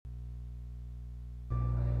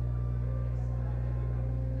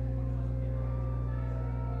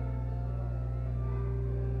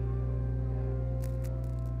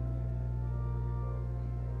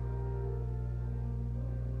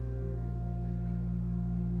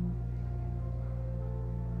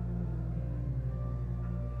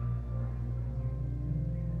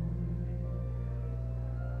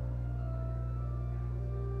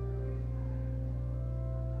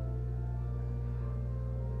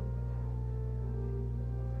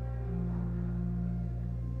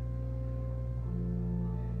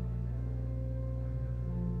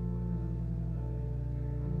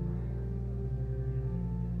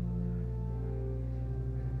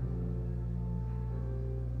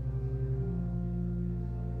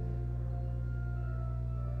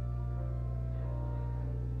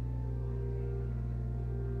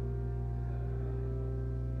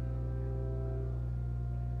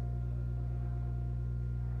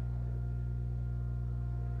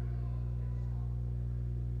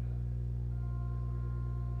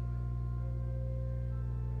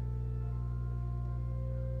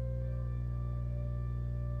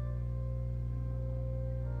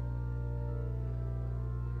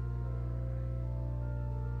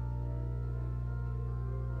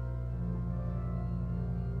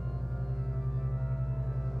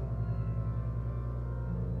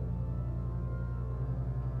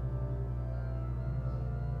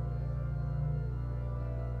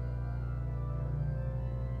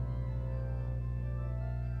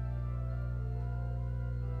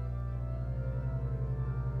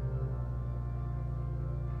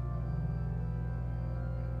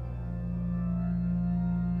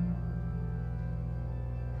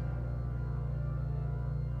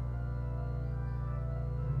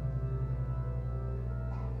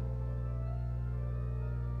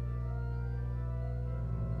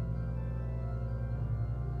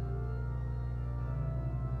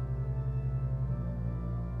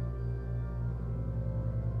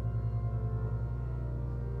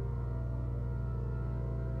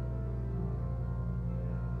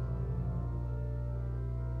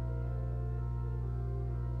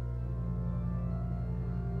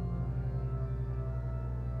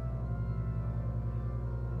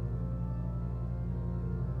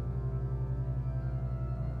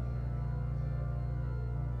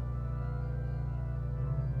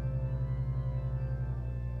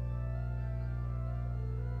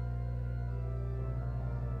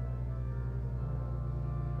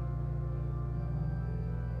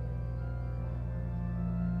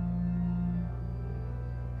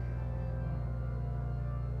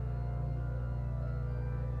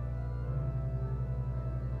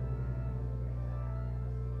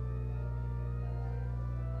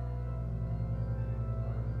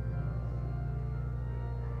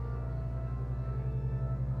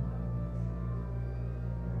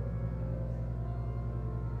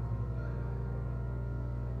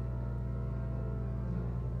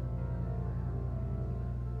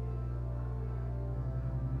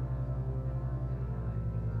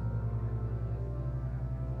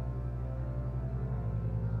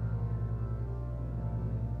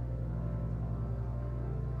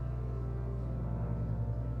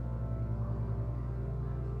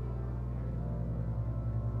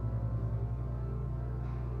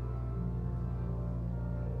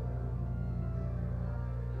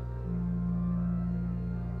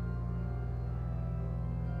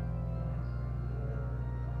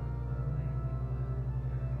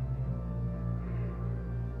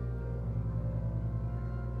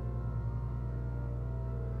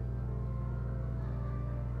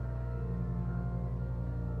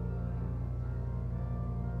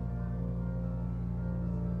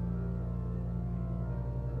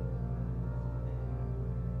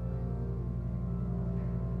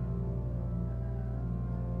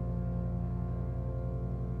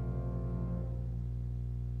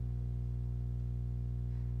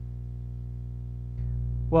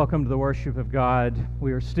Welcome to the worship of God.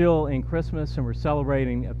 We are still in Christmas and we're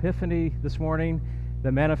celebrating Epiphany this morning,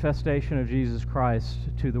 the manifestation of Jesus Christ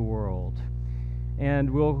to the world. And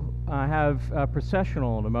we'll have a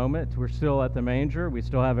processional in a moment. We're still at the manger. We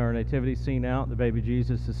still have our nativity scene out. The baby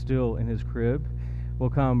Jesus is still in his crib. We'll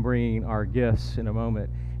come bringing our gifts in a moment.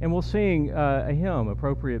 And we'll sing a hymn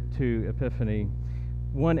appropriate to Epiphany,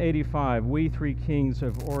 185, We Three Kings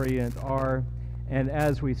of Orient Are. And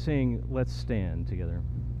as we sing, let's stand together.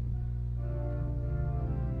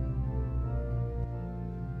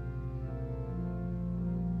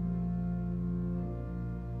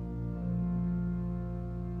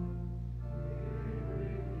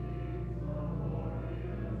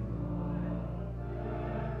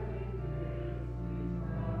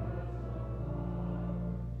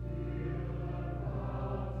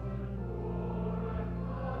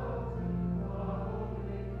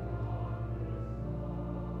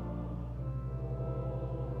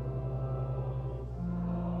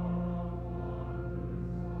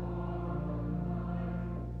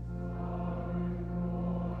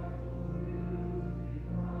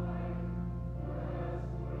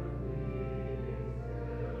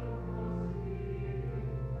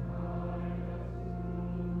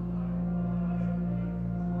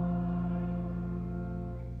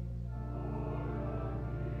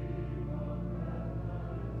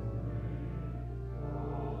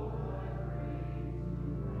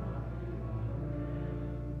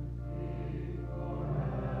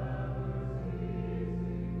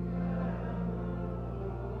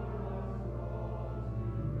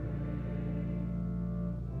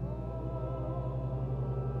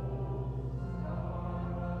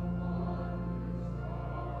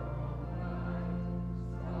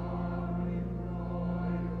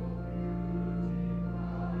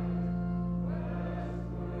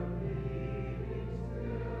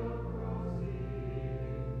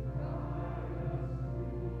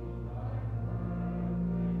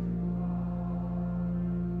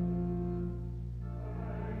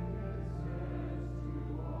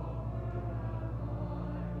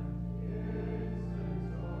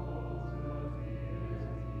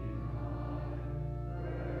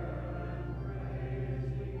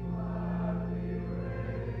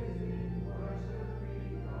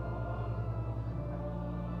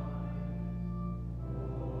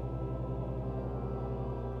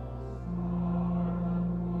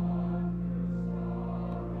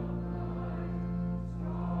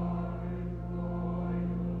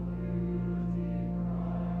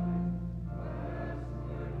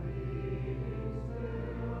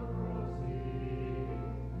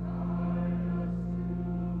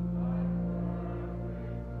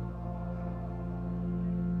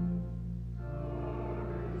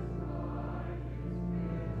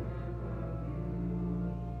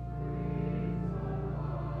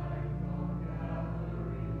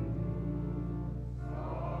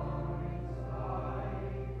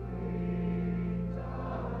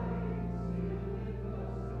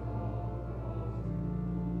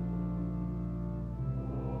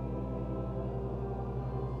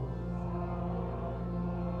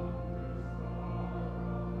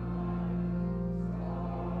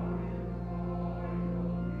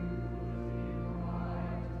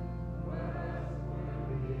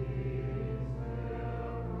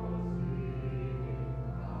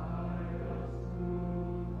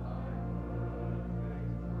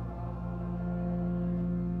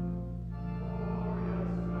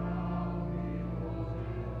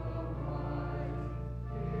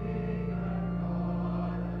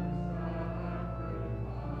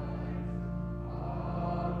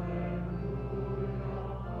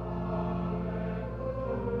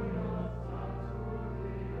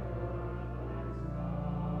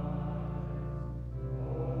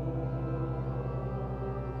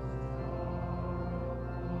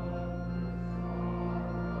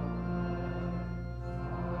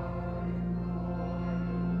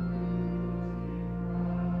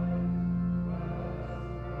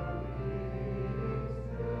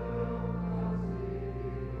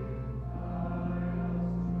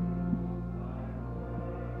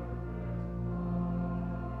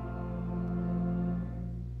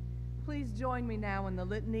 Please join me now in the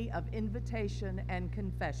litany of invitation and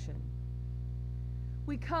confession.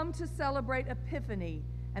 We come to celebrate Epiphany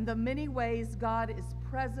and the many ways God is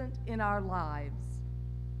present in our lives.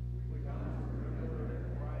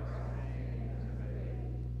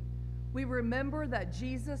 We remember that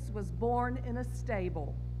Jesus was born in a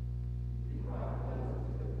stable.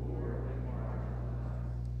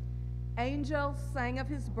 Angels sang of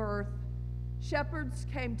his birth. Shepherds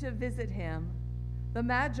came to visit him. The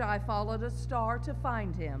Magi followed a star to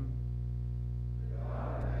find him.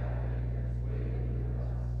 God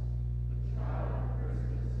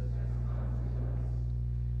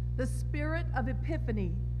The spirit of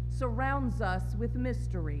Epiphany surrounds us with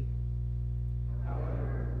mystery.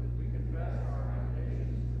 However, we confess our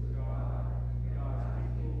limitations with God, God's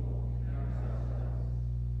people, and ourselves.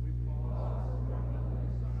 We pause for one moment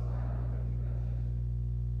in silent confession.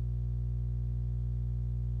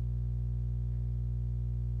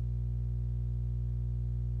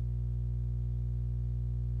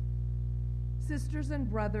 Sisters and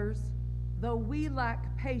brothers, though we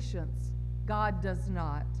lack patience, God does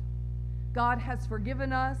not. God has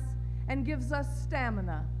forgiven us and gives us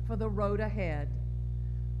stamina for the road ahead.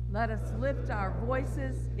 Let us lift our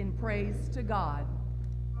voices in praise to God.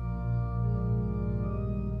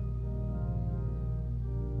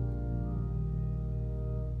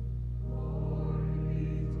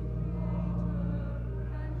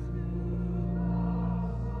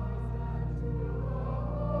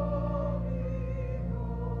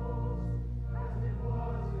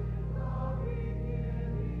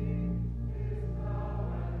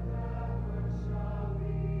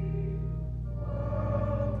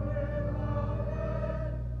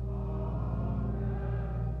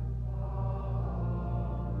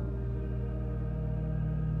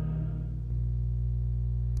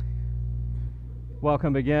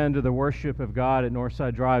 Welcome again to the worship of God at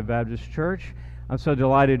Northside Drive Baptist Church. I'm so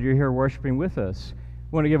delighted you're here worshiping with us.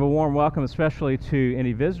 I want to give a warm welcome especially to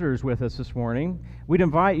any visitors with us this morning. We'd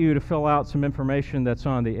invite you to fill out some information that's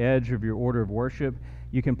on the edge of your order of worship.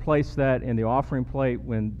 You can place that in the offering plate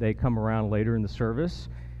when they come around later in the service.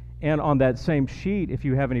 And on that same sheet, if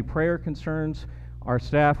you have any prayer concerns, our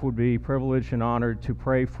staff would be privileged and honored to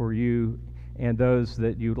pray for you and those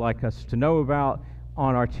that you'd like us to know about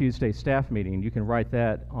on our Tuesday staff meeting. You can write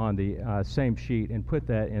that on the same sheet and put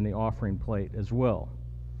that in the offering plate as well.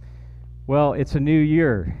 Well, it's a new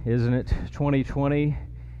year, isn't it? 2020,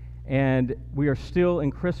 and we are still in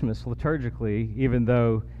Christmas liturgically, even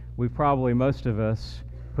though we probably, most of us,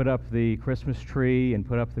 put up the Christmas tree and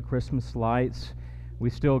put up the Christmas lights. We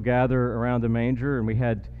still gather around the manger, and we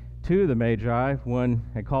had two of the Magi, one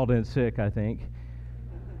had called in sick, I think,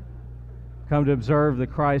 come to observe the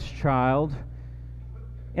Christ child.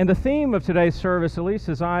 And the theme of today's service, at least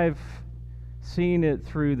as I've seen it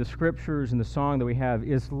through the scriptures and the song that we have,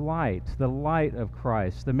 is light, the light of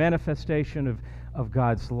Christ, the manifestation of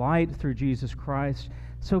God's light through Jesus Christ.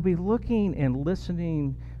 So be looking and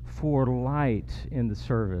listening for light in the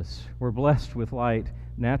service. We're blessed with light,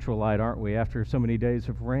 natural light, aren't we, after so many days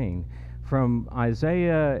of rain. From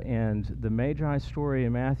Isaiah and the Magi story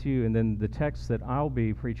in Matthew, and then the text that I'll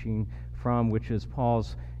be preaching from, which is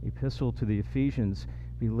Paul's epistle to the Ephesians,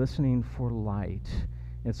 be listening for light.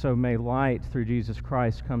 And so may light through Jesus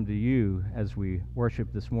Christ come to you as we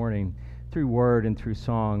worship this morning through word and through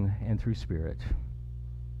song and through spirit.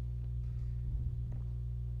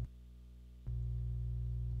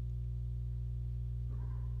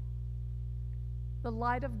 The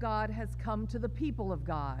light of God has come to the people of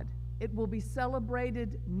God. It will be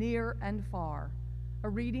celebrated near and far. A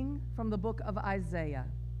reading from the book of Isaiah.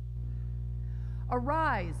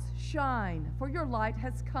 Arise, shine, for your light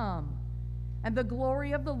has come, and the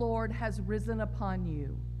glory of the Lord has risen upon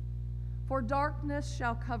you. For darkness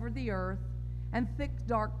shall cover the earth, and thick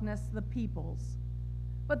darkness the peoples.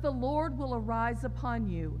 But the Lord will arise upon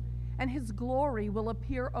you, and his glory will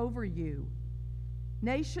appear over you.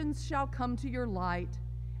 Nations shall come to your light,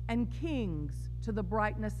 and kings to the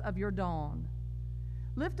brightness of your dawn.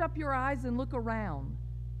 Lift up your eyes and look around.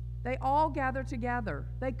 They all gather together.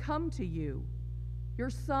 They come to you. Your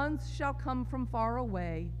sons shall come from far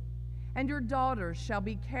away, and your daughters shall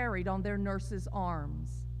be carried on their nurses' arms.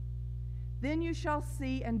 Then you shall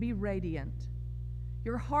see and be radiant.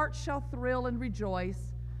 Your heart shall thrill and rejoice,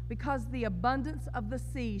 because the abundance of the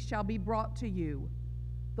sea shall be brought to you.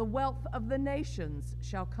 The wealth of the nations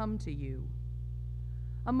shall come to you.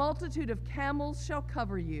 A multitude of camels shall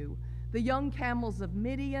cover you, the young camels of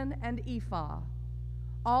Midian and Ephah.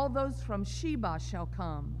 All those from Sheba shall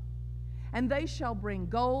come. And they shall bring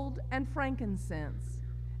gold and frankincense,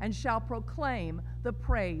 and shall proclaim the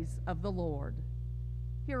praise of the Lord.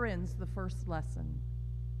 Here ends the first lesson.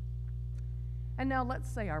 And now let's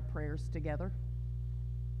say our prayers together.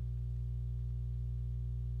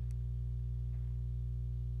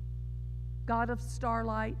 God of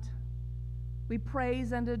starlight, we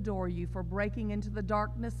praise and adore you for breaking into the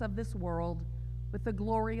darkness of this world with the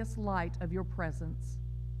glorious light of your presence.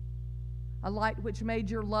 A light which made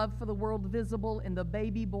your love for the world visible in the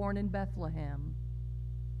baby born in Bethlehem.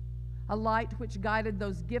 A light which guided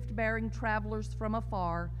those gift-bearing travelers from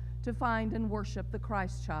afar to find and worship the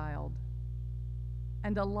Christ child.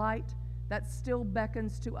 And a light that still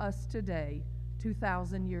beckons to us today,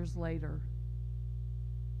 2,000 years later.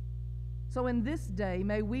 So in this day,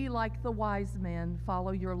 may we, like the wise men,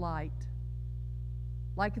 follow your light.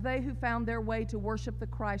 Like they who found their way to worship the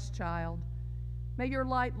Christ child, may your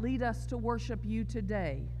light lead us to worship you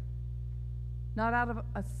today, not out of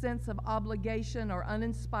a sense of obligation or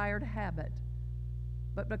uninspired habit,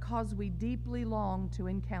 but because we deeply long to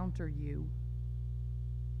encounter you.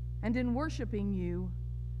 And in worshiping you,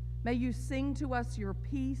 may you sing to us your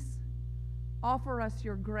peace, offer us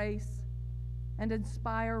your grace, and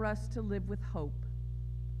inspire us to live with hope.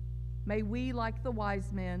 May we, like the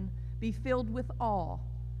wise men, be filled with awe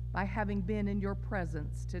by having been in your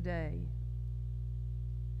presence today.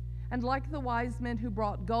 And like the wise men who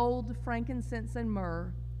brought gold, frankincense, and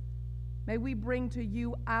myrrh, may we bring to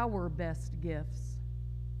you our best gifts.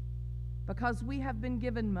 Because we have been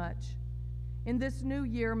given much, in this new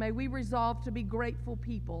year may we resolve to be grateful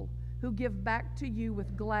people who give back to you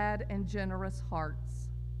with glad and generous hearts.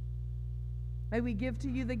 May we give to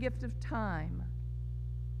you the gift of time,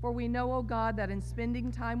 for we know, O God, that in spending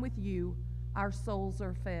time with you, our souls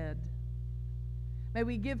are fed. May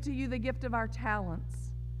we give to you the gift of our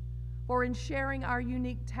talents, for in sharing our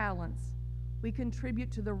unique talents, we contribute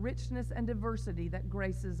to the richness and diversity that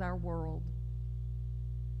graces our world.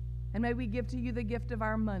 And may we give to you the gift of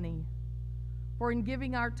our money, for in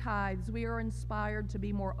giving our tithes, we are inspired to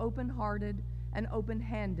be more open-hearted and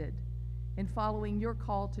open-handed in following your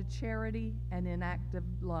call to charity and in active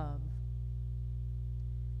love.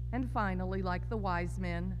 And finally, like the wise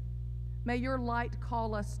men, may your light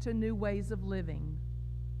call us to new ways of living.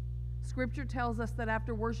 Scripture tells us that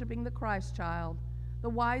after worshiping the Christ child, the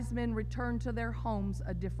wise men returned to their homes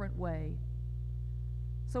a different way.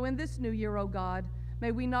 So in this new year, O God,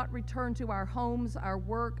 may we not return to our homes, our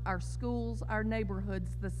work, our schools, our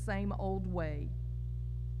neighborhoods the same old way.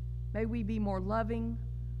 May we be more loving,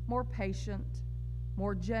 more patient,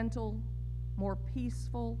 more gentle, more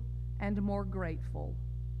peaceful, and more grateful.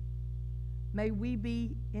 May we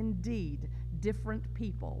be indeed different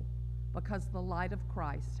people because the light of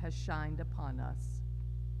Christ has shined upon us.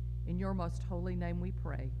 In your most holy name we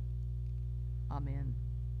pray. Amen.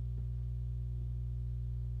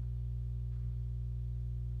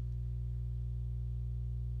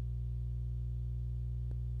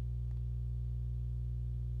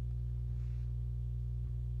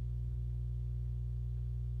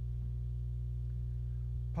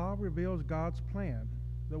 Paul reveals God's plan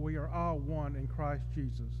that we are all one in Christ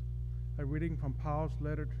Jesus. A reading from Paul's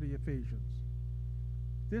letter to the Ephesians.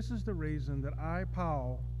 This is the reason that I,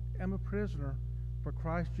 Paul, am a prisoner for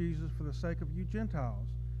Christ Jesus for the sake of you Gentiles.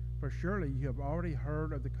 For surely you have already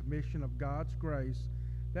heard of the commission of God's grace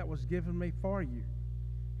that was given me for you,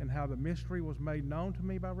 and how the mystery was made known to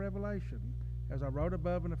me by revelation, as I wrote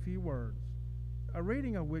above in a few words, a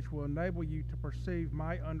reading of which will enable you to perceive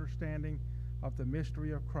my understanding of the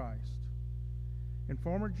mystery of Christ. In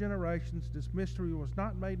former generations, this mystery was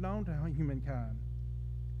not made known to humankind,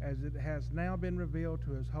 as it has now been revealed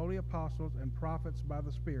to his holy apostles and prophets by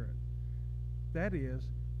the Spirit. That is,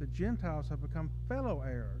 the Gentiles have become fellow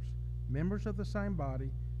heirs, members of the same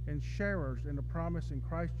body, and sharers in the promise in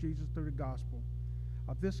Christ Jesus through the gospel.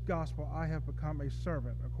 Of this gospel I have become a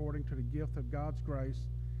servant according to the gift of God's grace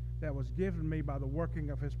that was given me by the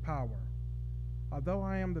working of his power. Although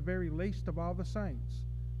I am the very least of all the saints,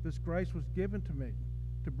 this grace was given to me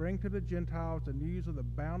to bring to the Gentiles the news of the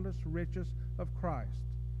boundless riches of Christ,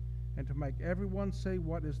 and to make everyone see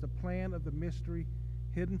what is the plan of the mystery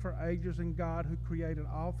hidden for ages in God who created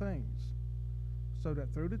all things, so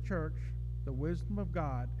that through the church the wisdom of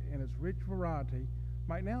God in its rich variety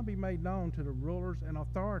might now be made known to the rulers and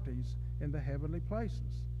authorities in the heavenly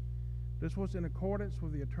places. This was in accordance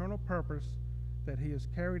with the eternal purpose that he has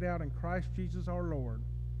carried out in Christ Jesus our Lord,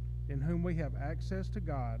 in whom we have access to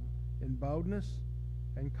God in boldness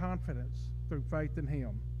and confidence through faith in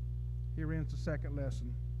him. Here ends the second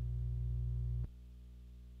lesson.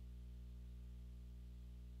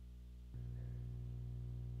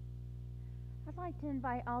 I'd like to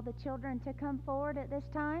invite all the children to come forward at this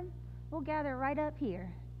time. We'll gather right up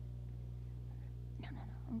here. No,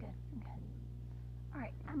 I'm good. All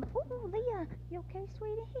right, ooh, Leah, you okay,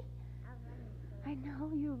 sweetie? I know,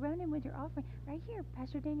 you're running with your offering. Right here,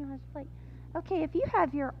 Pastor Daniel has a plate. Okay, if you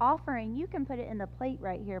have your offering, you can put it in the plate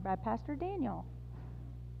right here by Pastor Daniel.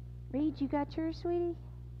 Reed, you got yours, sweetie?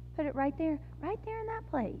 Put it right there in that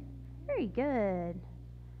plate. Very good.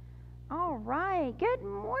 All right, good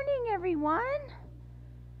morning, everyone.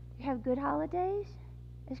 You have good holidays?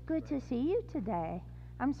 It's good to see you today.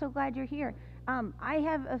 I'm so glad you're here. I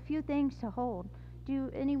have a few things to hold.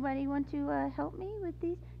 Do anybody want to help me with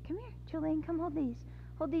these? Come here, Julian, come hold these.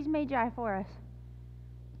 Hold these Magi for us.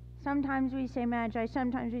 Sometimes we say magi,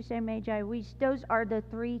 sometimes we say magi. Those are the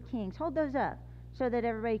three kings. Hold those up so that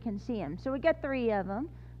everybody can see them. So we got three of them.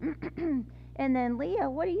 And then Leah,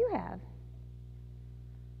 what do you have?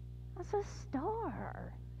 That's a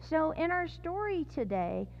star. So in our story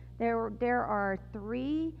today, there are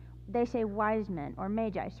three, they say wise men or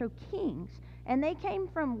magi, so kings. And they came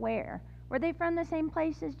from where? Were they from the same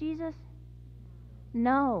place as Jesus?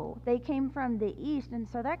 No, they came from the east, and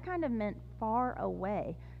so that kind of meant far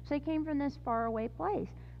away. So they came from this far away place.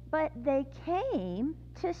 But they came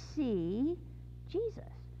to see Jesus.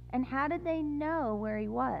 And how did they know where he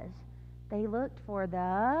was? They looked for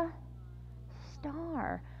the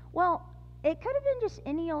star. Well, it could have been just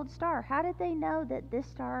any old star. How did they know that this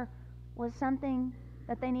star was something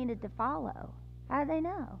that they needed to follow? How did they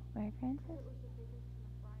know? Right, Francis?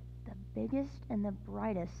 The biggest and the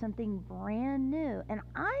brightest, something brand new. And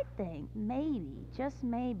I think maybe, just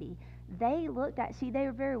maybe, they looked at, see, they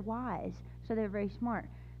were very wise, so they're very smart.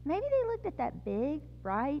 Maybe they looked at that big,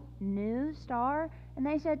 bright, new star, and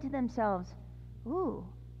they said to themselves, ooh,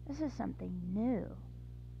 this is something new.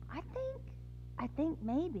 I think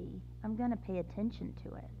maybe I'm going to pay attention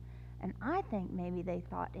to it. And I think maybe they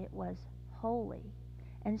thought it was holy.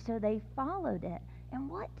 And so they followed it. And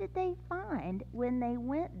what did they find when they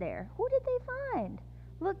went there? Who did they find?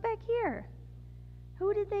 Look back here.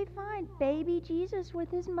 Who did they find? Baby Jesus with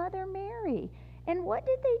his mother Mary. And what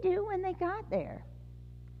did they do when they got there?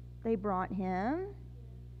 They brought him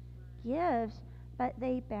gifts, but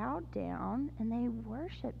they bowed down and they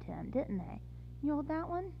worshiped him, didn't they? You hold that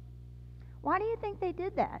one? Why do you think they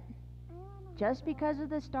did that? Just because of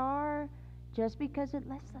the star? Just because of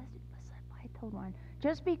let's I told one.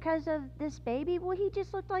 Just because of this baby? Well, he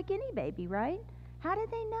just looked like any baby, right? How did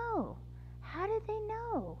they know? How did they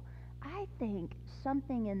know? I think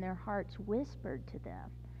something in their hearts whispered to them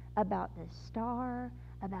about this star,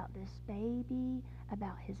 about this baby,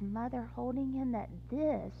 about his mother holding him, that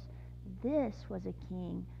this was a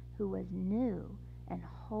king who was new and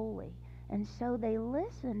holy. And so they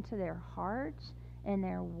listened to their hearts and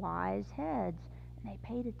their wise heads, and they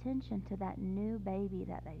paid attention to that new baby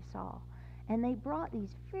that they saw. And they brought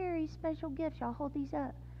these very special gifts. Y'all hold these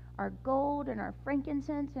up. Our gold and our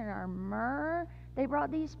frankincense and our myrrh. They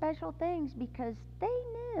brought these special things because they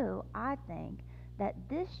knew, I think, that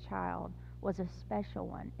this child was a special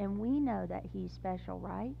one. And we know that he's special,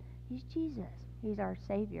 right? He's Jesus. He's our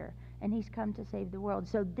Savior. And he's come to save the world.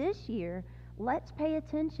 So this year, let's pay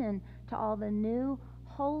attention to all the new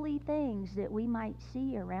holy things that we might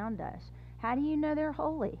see around us. How do you know they're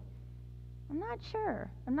holy? I'm not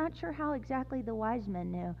sure. I'm not sure how exactly the wise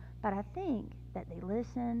men knew, but I think that they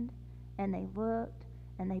listened and they looked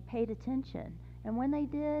and they paid attention. And when they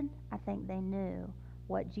did, I think they knew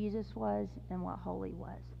what Jesus was and what holy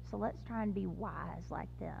was. So let's try and be wise like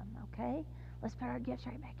them, okay? Let's put our gifts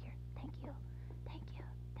right back here. Thank you. Thank you.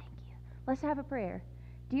 Thank you. Let's have a prayer.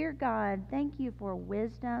 Dear God, thank you for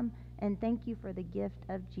wisdom and thank you for the gift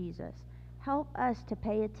of Jesus. Help us to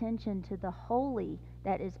pay attention to the holy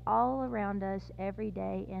that is all around us every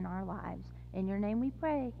day in our lives. In your name we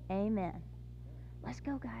pray. Amen. Let's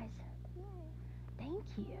go, guys. Thank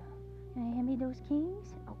you. Can you hand me those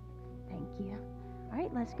kings? Oh, thank you. All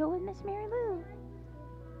right, let's go with Miss Mary Lou.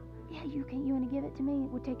 Yeah, you can. You want to give it to me?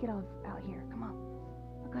 We'll take it off out here. Come on.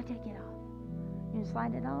 We'll go take it off. You want to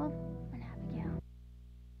slide it off? And Abigail.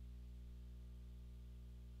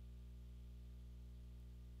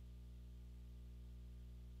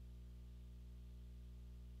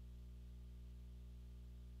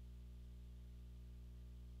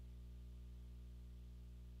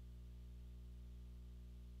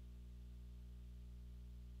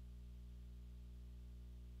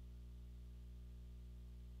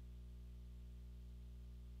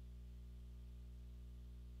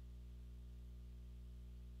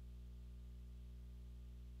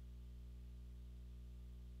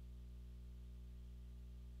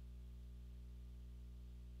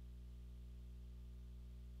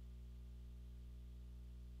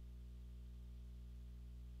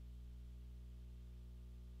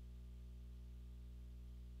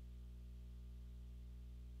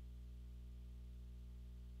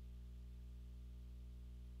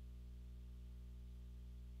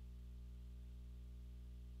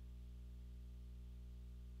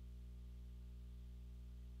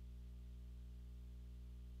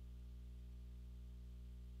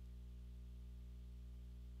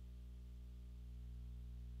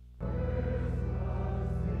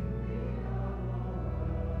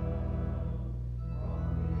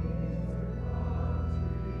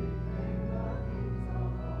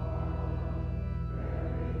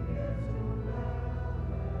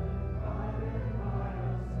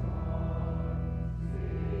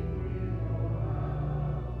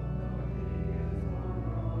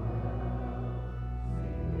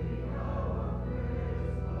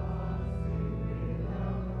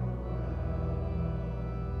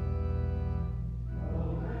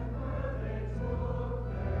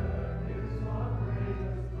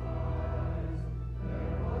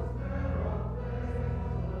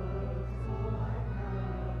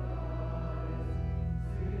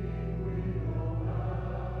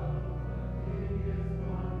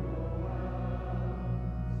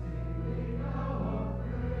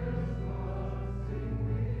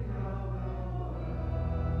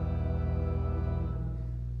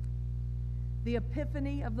 The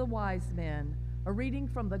Epiphany of the Wise Men, a reading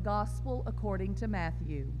from the Gospel according to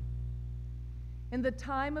Matthew. In the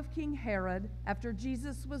time of King Herod, after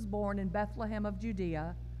Jesus was born in Bethlehem of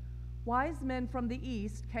Judea, wise men from the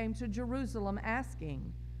east came to Jerusalem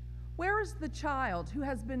asking, "Where is the child who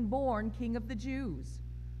has been born King of the Jews?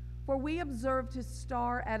 For we observed his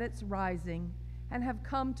star at its rising and have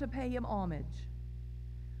come to pay him homage."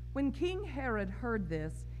 When King Herod heard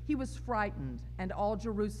this, he was frightened, and all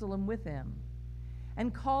Jerusalem with him.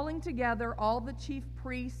 And calling together all the chief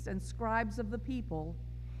priests and scribes of the people,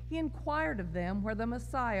 he inquired of them where the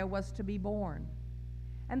Messiah was to be born.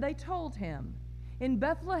 And they told him, "In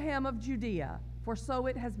Bethlehem of Judea, for so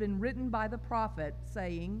it has been written by the prophet,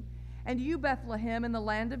 saying, 'And you, Bethlehem, in the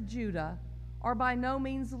land of Judah, are by no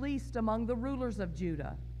means least among the rulers of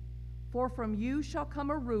Judah. For from you shall come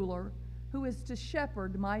a ruler who is to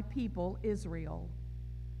shepherd my people Israel.'"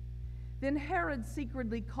 Then Herod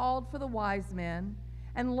secretly called for the wise men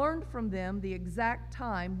and learned from them the exact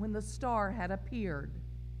time when the star had appeared.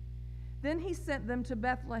 Then he sent them to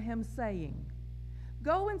Bethlehem, saying,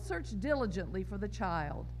 "Go and search diligently for the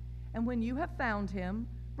child, and when you have found him,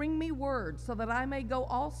 bring me word so that I may go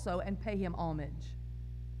also and pay him homage."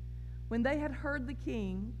 When they had heard the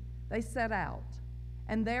king, they set out,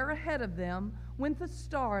 and there ahead of them went the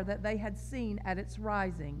star that they had seen at its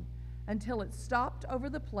rising, until it stopped over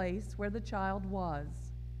the place where the child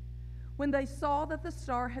was. When they saw that the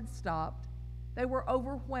star had stopped, they were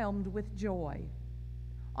overwhelmed with joy.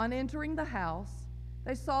 On entering the house,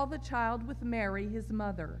 they saw the child with Mary, his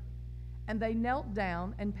mother, and they knelt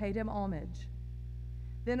down and paid him homage.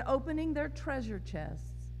 Then, opening their treasure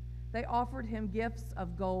chests, they offered him gifts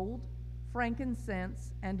of gold,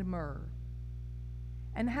 frankincense, and myrrh.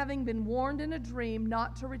 And having been warned in a dream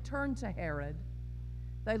not to return to Herod,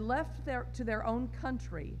 they left to their own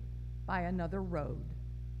country by another road.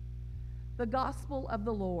 The Gospel of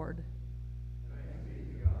the Lord. Thanks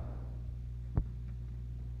be to God.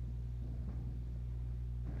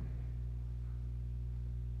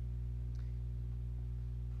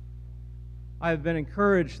 I have been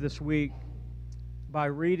encouraged this week by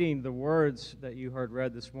reading the words that you heard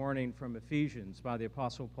read this morning from Ephesians by the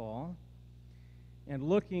Apostle Paul and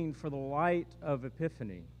looking for the light of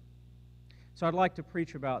Epiphany. So I'd like to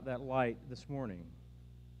preach about that light this morning.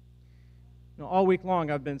 Now, all week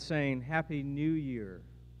long I've been saying Happy New Year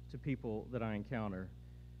to people that I encounter.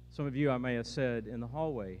 Some of you I may have said in the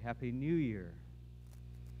hallway, Happy New Year.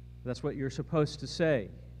 That's what you're supposed to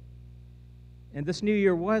say. And this new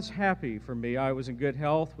year was happy for me. I was in good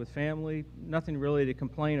health with family, nothing really to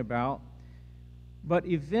complain about. But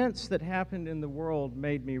events that happened in the world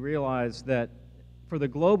made me realize that for the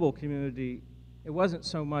global community, it wasn't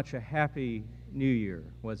so much a happy new year,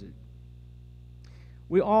 was it?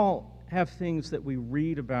 We all have things that we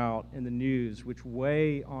read about in the news which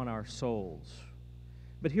weigh on our souls.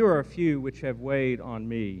 But here are a few which have weighed on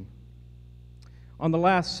me. On the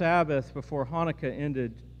last Sabbath before Hanukkah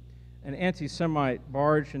ended, an anti-Semite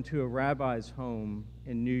barged into a rabbi's home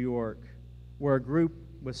in New York where a group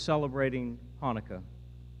was celebrating Hanukkah.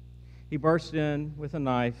 He burst in with a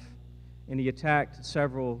knife and he attacked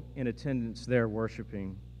several in attendance there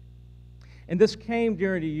worshiping. And this came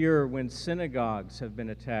during a year when synagogues have been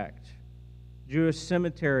attacked. Jewish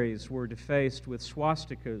cemeteries were defaced with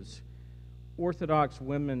swastikas. Orthodox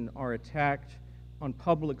women are attacked on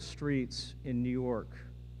public streets in New York.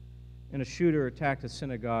 And a shooter attacked a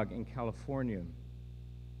synagogue in California.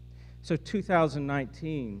 So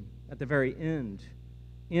 2019, at the very end,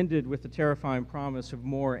 ended with the terrifying promise of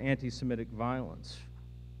more anti-Semitic violence.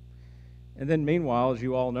 And then meanwhile, as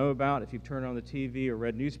you all know about, if you've turned on the TV or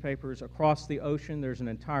read newspapers, across the ocean there's an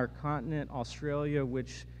entire continent, Australia,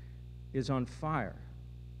 which is on fire.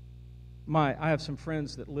 I have some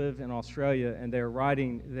friends that live in Australia, and they're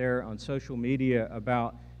writing there on social media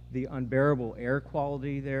about the unbearable air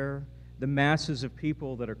quality there, the masses of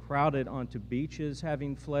people that are crowded onto beaches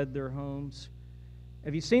having fled their homes.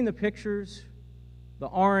 Have you seen the pictures? The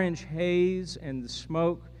orange haze and the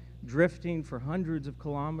smoke drifting for hundreds of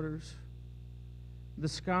kilometers. The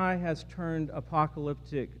sky has turned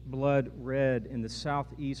apocalyptic blood red in the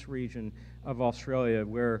southeast region of Australia,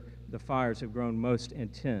 where the fires have grown most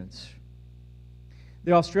intense.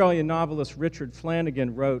 The Australian novelist Richard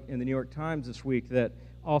Flanagan wrote in the New York Times this week that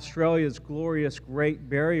Australia's glorious Great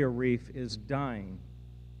Barrier Reef is dying.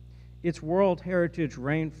 Its World Heritage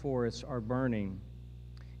rainforests are burning.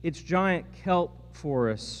 Its giant kelp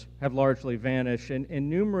forests have largely vanished, and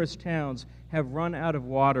numerous towns have run out of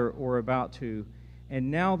water or about to, and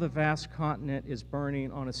now the vast continent is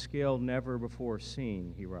burning on a scale never before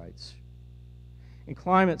seen, he writes. And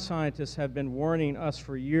climate scientists have been warning us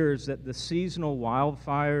for years that the seasonal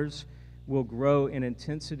wildfires will grow in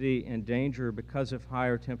intensity and danger because of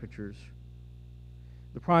higher temperatures.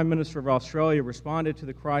 The Prime Minister of Australia responded to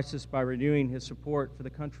the crisis by renewing his support for the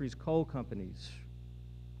country's coal companies.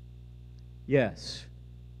 Yes,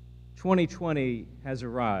 2020 has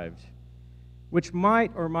arrived, which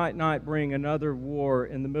might or might not bring another war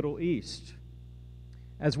in the Middle East.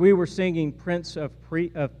 As we were singing Prince of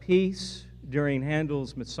Peace during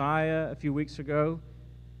Handel's Messiah a few weeks ago,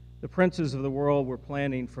 the princes of the world were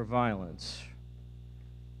planning for violence.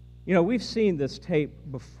 You know, we've seen this tape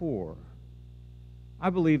before. I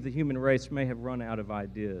believe the human race may have run out of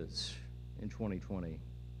ideas in 2020.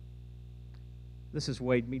 This has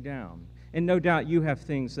weighed me down. And no doubt you have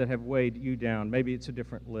things that have weighed you down. Maybe it's a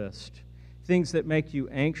different list. Things that make you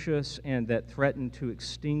anxious and that threaten to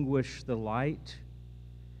extinguish the light.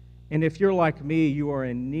 And if you're like me, you are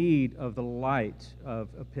in need of the light of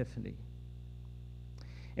Epiphany.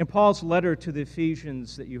 In Paul's letter to the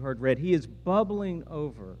Ephesians that you heard read, he is bubbling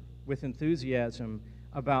over with enthusiasm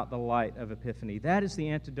about the light of Epiphany. That is the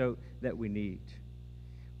antidote that we need.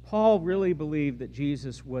 Paul really believed that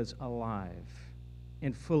Jesus was alive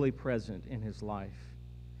and fully present in his life.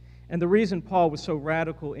 And the reason Paul was so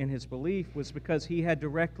radical in his belief was because he had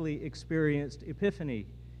directly experienced Epiphany.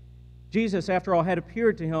 Jesus, after all, had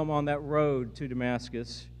appeared to him on that road to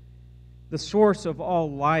Damascus. The source of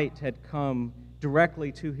all light had come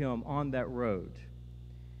directly to him on that road.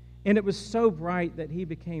 And it was so bright that he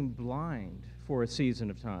became blind for a season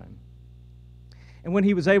of time. And when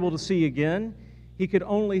he was able to see again, he could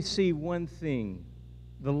only see one thing,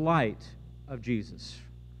 the light of Jesus.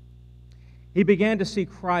 He began to see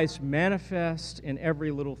Christ manifest in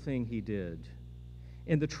every little thing he did.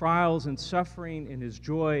 In the trials and suffering, in his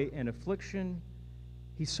joy and affliction,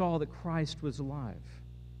 he saw that Christ was alive.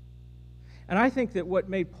 And I think that what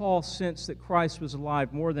made Paul sense that Christ was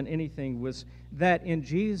alive more than anything was that in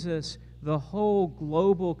Jesus, the whole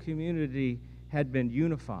global community had been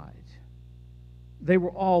unified. They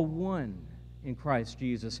were all one in Christ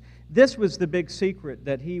Jesus. This was the big secret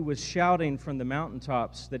that he was shouting from the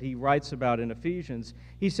mountaintops that he writes about in Ephesians.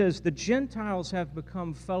 He says, the Gentiles have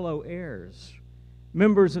become fellow heirs,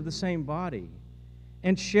 members of the same body,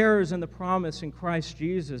 and sharers in the promise in Christ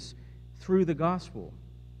Jesus through the gospel.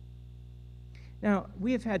 Now,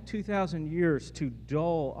 we have had 2,000 years to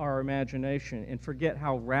dull our imagination and forget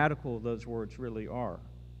how radical those words really are.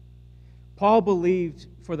 Paul believed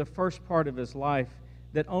for the first part of his life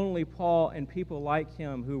that only Paul and people like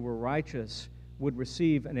him who were righteous would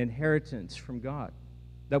receive an inheritance from God.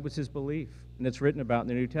 That was his belief, and it's written about in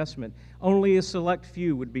the New Testament. Only a select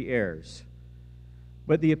few would be heirs.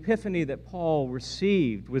 But the epiphany that Paul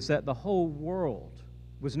received was that the whole world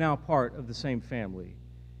was now part of the same family.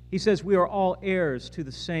 He says we are all heirs to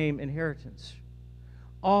the same inheritance.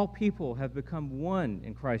 All people have become one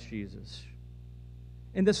in Christ Jesus.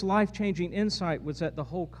 And this life-changing insight was that the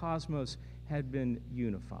whole cosmos had been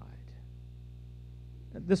unified.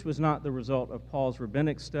 This was not the result of Paul's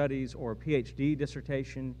rabbinic studies or a PhD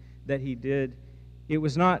dissertation that he did. It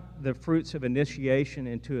was not the fruits of initiation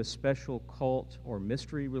into a special cult or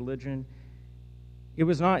mystery religion. It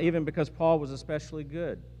was not even because Paul was especially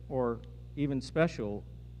good or even special.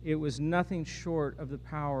 It was nothing short of the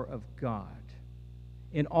power of God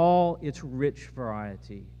in all its rich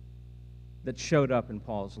variety that showed up in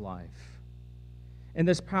Paul's life. And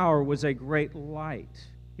this power was a great light.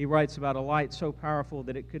 He writes about a light so powerful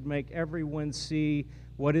that it could make everyone see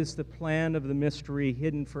what is the plan of the mystery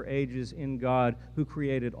hidden for ages in God who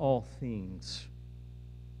created all things.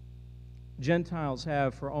 Gentiles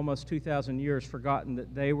have for almost 2,000 years forgotten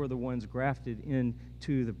that they were the ones grafted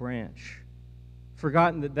into the branch,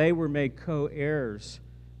 forgotten that they were made co-heirs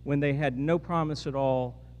when they had no promise at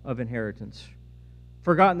all of inheritance,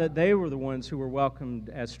 forgotten that they were the ones who were welcomed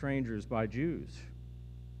as strangers by Jews.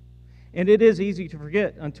 And it is easy to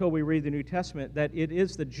forget until we read the New Testament that it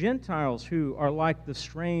is the Gentiles who are like the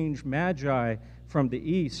strange magi from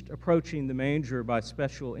the east approaching the manger by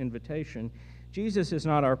special invitation. Jesus is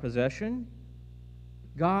not our possession.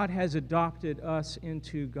 God has adopted us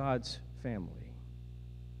into God's family.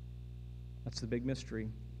 That's the big mystery.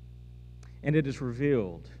 And it is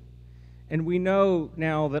revealed. And we know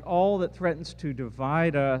now that all that threatens to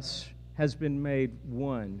divide us has been made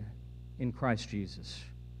one in Christ Jesus.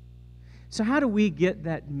 So how do we get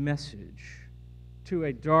that message to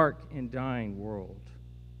a dark and dying world?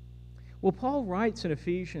 Well, Paul writes in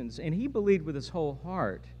Ephesians, and he believed with his whole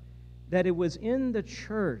heart that it was in the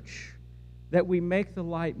church that we make the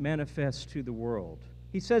light manifest to the world.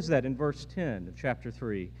 He says that in verse 10 of chapter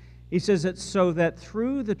 3. He says that so that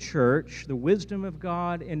through the church, the wisdom of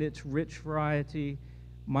God in its rich variety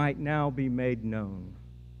might now be made known.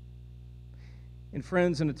 And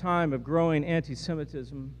friends, in a time of growing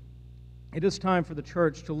anti-Semitism, it is time for the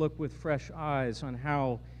church to look with fresh eyes on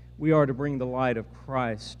how we are to bring the light of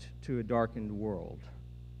Christ to a darkened world.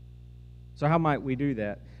 So how might we do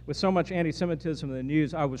that? With so much anti-Semitism in the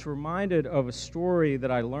news, I was reminded of a story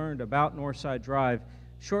that I learned about Northside Drive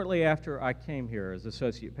shortly after I came here as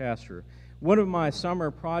associate pastor. One of my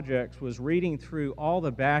summer projects was reading through all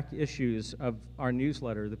the back issues of our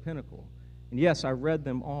newsletter, The Pinnacle. And yes, I read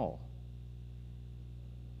them all.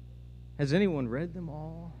 Has anyone read them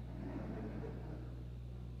all?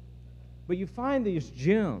 But you find these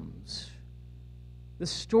gems. The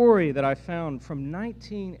story that I found from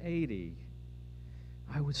 1980,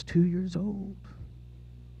 I was 2 years old.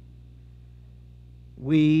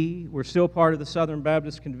 We were still part of the Southern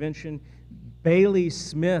Baptist Convention. Bailey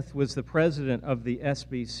Smith was the president of the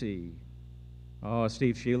SBC. Oh,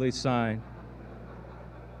 Steve Shealy's sign.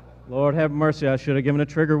 Lord have mercy, I should have given a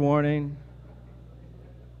trigger warning.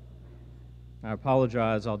 I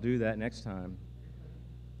apologize, I'll do that next time.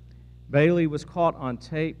 Bailey was caught on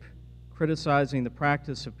tape criticizing the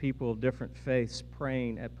practice of people of different faiths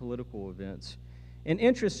praying at political events. And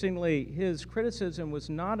interestingly, his criticism was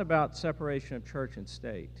not about separation of church and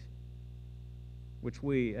state, which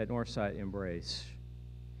we at Northside embrace.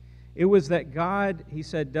 It was that God, he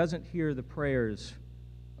said, doesn't hear the prayers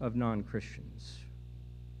of non-Christians.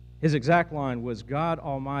 His exact line was, God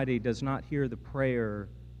Almighty does not hear the prayer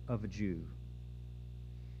of a Jew.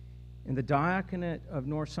 And the diaconate of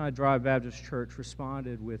Northside Drive Baptist Church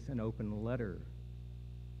responded with an open letter.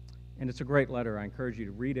 And it's a great letter. I encourage you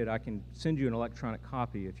to read it. I can send you an electronic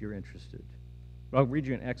copy if you're interested. But I'll read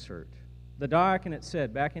you an excerpt. The diaconate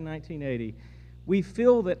said back in 1980, "We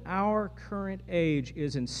feel that our current age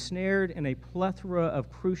is ensnared in a plethora of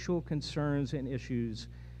crucial concerns and issues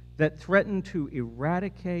that threaten to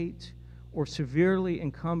eradicate or severely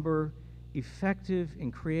encumber effective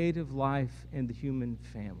and creative life in the human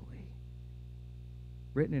family."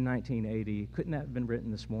 Written in 1980. Couldn't that have been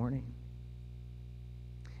written this morning?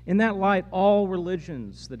 In that light, all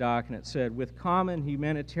religions, the diaconate said, with common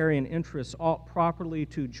humanitarian interests ought properly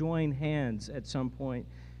to join hands at some point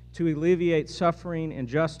to alleviate suffering,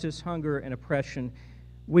 injustice, hunger, and oppression.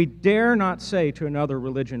 We dare not say to another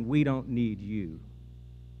religion, we don't need you.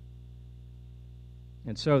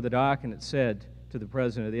 And so the diaconate said to the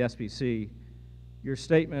president of the SBC, your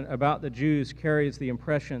statement about the Jews carries the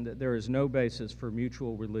impression that there is no basis for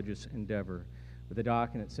mutual religious endeavor. But the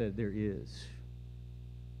diaconate said there is.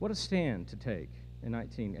 What a stand to take in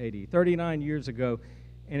 1980, 39 years ago,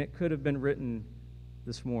 and it could have been written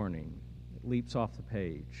this morning. It leaps off the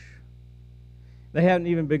page. They hadn't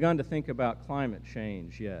even begun to think about climate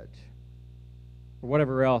change yet, or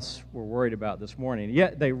whatever else we're worried about this morning.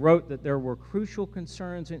 Yet they wrote that there were crucial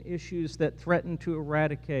concerns and issues that threatened to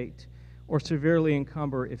eradicate or severely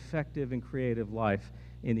encumber effective and creative life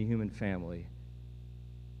in the human family.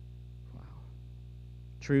 Wow.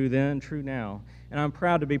 True then, true now. And I'm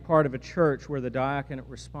proud to be part of a church where the diaconate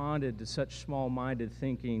responded to such small-minded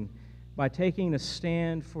thinking by taking a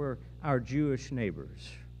stand for our Jewish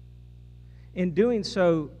neighbors. In doing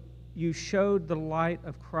so, you showed the light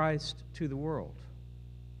of Christ to the world.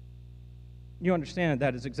 You understand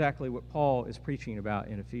that is exactly what Paul is preaching about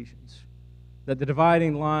in Ephesians. That the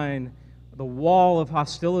dividing line, the wall of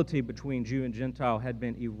hostility between Jew and Gentile had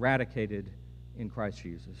been eradicated in Christ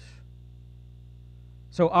Jesus.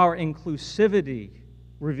 So our inclusivity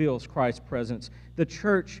reveals Christ's presence. The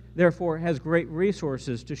church, therefore, has great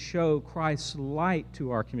resources to show Christ's light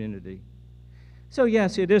to our community. So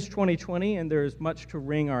yes, it is 2020, and there is much to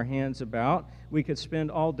wring our hands about. We could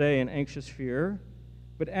spend all day in anxious fear.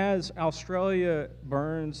 But as Australia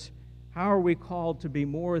burns, how are we called to be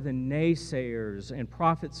more than naysayers and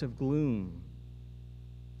prophets of gloom?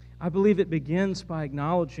 I believe it begins by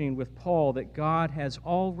acknowledging with Paul that God has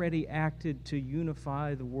already acted to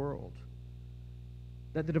unify the world,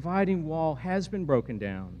 that the dividing wall has been broken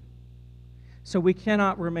down. So we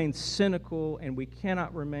cannot remain cynical and we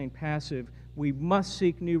cannot remain passive. We must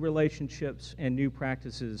seek new relationships and new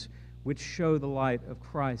practices which show the light of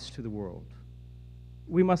Christ to the world.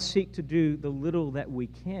 We must seek to do the little that we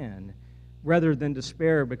can rather than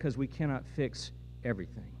despair because we cannot fix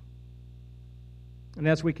everything. And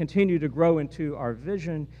as we continue to grow into our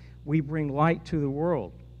vision, we bring light to the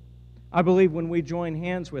world. I believe when we join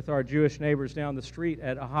hands with our Jewish neighbors down the street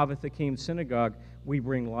at Ahavath Hakim Synagogue, we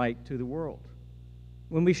bring light to the world.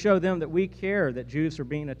 When we show them that we care that Jews are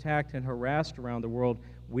being attacked and harassed around the world,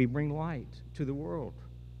 we bring light to the world.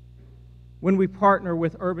 When we partner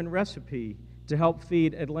with Urban Recipe to help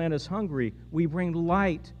feed Atlanta's hungry, we bring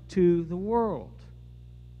light to the world.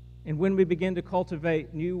 And when we begin to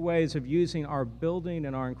cultivate new ways of using our building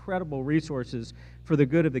and our incredible resources for the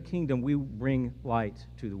good of the kingdom, we bring light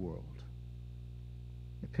to the world.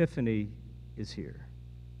 Epiphany is here.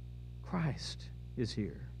 Christ is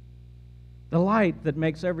here. The light that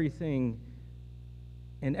makes everything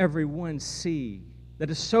and everyone see, that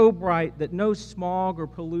is so bright that no smog or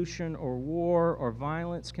pollution or war or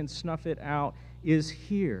violence can snuff it out, is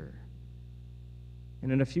here.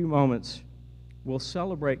 And in a few moments, we'll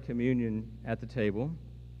celebrate communion at the table.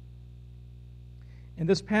 And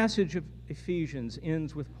this passage of Ephesians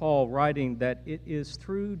ends with Paul writing that it is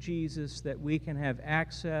through Jesus that we can have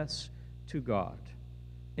access to God.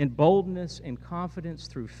 In boldness and confidence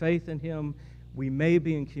through faith in Him, we may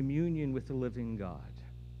be in communion with the living God.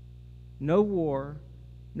 No war,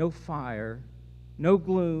 no fire, no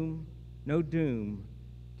gloom, no doom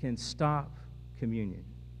can stop communion.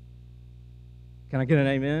 Can I get an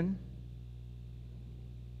amen?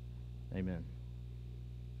 Amen.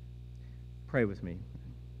 Pray with me.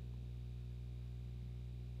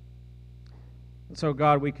 And so,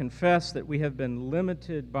 God, we confess that we have been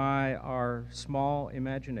limited by our small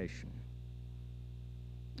imagination.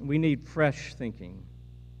 We need fresh thinking.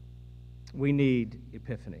 We need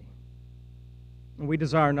epiphany. And we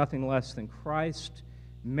desire nothing less than Christ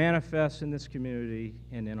manifest in this community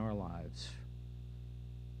and in our lives.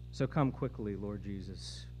 So come quickly, Lord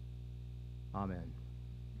Jesus. Amen.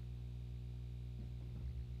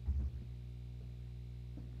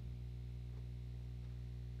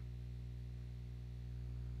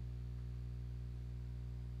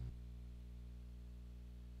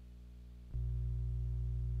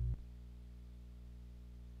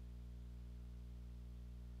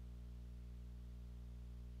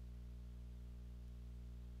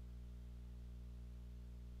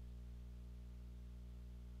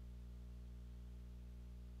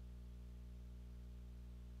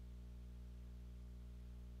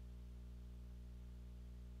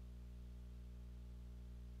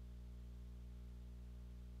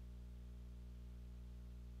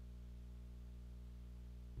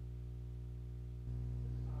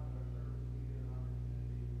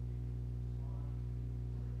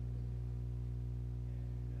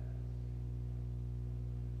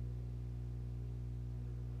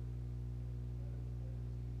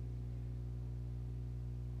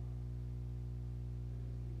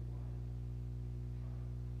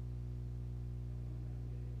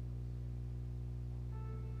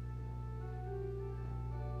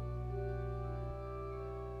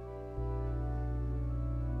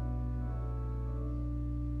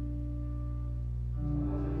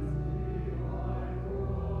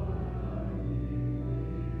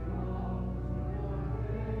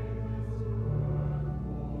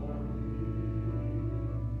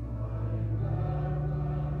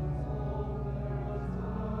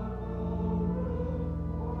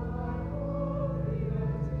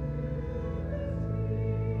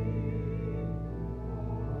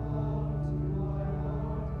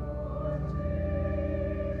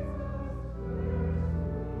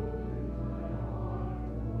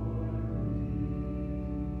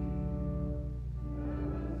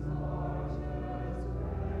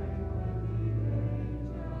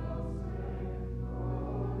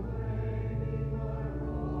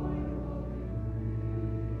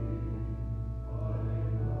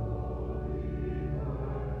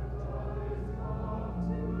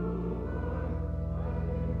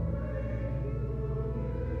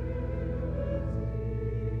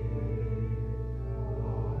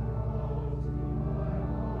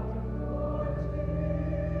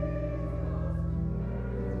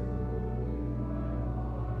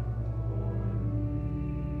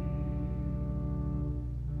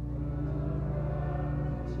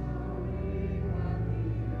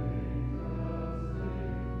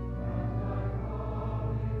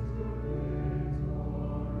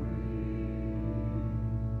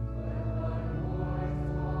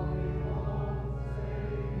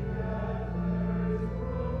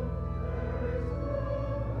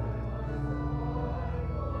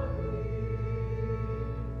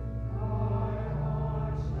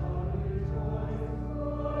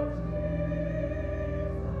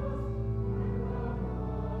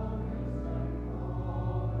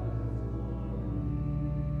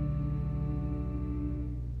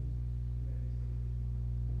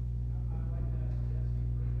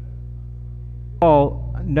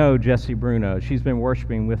 All know Jessie Bruno. She's been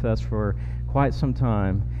worshiping with us for quite some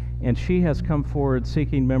time, and she has come forward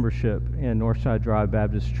seeking membership in Northside Drive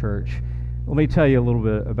Baptist Church. Let me tell you a little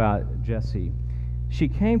bit about Jessie. She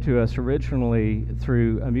came to us originally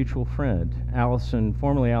through a mutual friend, Allison,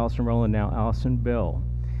 formerly Allison Rowland, now Allison Bell,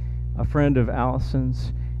 a friend of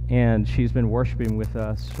Allison's, and she's been worshiping with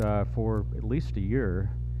us for at least a year.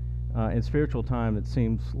 In spiritual time, it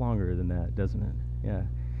seems longer than that, doesn't it?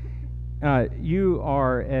 Yeah. You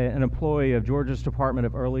are an employee of Georgia's Department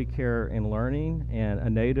of Early Care and Learning and a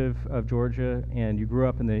native of Georgia, and you grew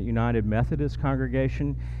up in the United Methodist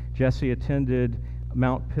congregation. Jessie attended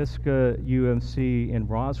Mount Pisgah UMC in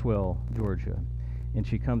Roswell, Georgia, and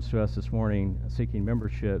she comes to us this morning seeking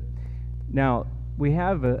membership. Now, we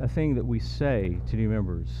have a thing that we say to new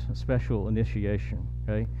members, a special initiation,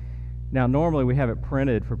 okay? Now, normally we have it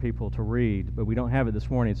printed for people to read, but we don't have it this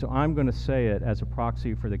morning, so I'm going to say it as a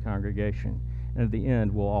proxy for the congregation, and at the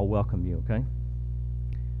end, we'll all welcome you, okay?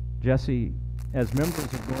 Jessie, as members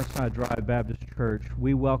of Northside Drive Baptist Church,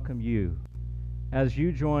 we welcome you as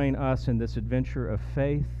you join us in this adventure of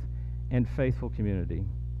faith and faithful community.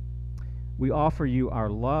 We offer you our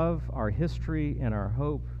love, our history, and our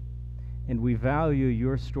hope, and we value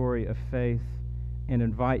your story of faith and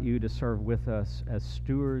invite you to serve with us as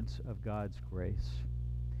stewards of God's grace.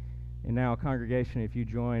 And now, congregation, if you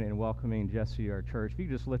join in welcoming Jessie to our church, if you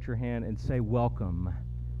just lift your hand and say, welcome.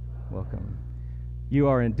 Welcome. You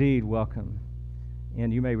are indeed welcome,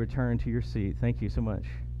 and you may return to your seat. Thank you so much.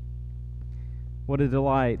 What a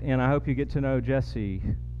delight, and I hope you get to know Jessie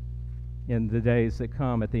in the days that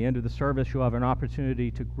come. At the end of the service, you'll have an opportunity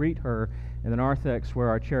to greet her in the narthex, where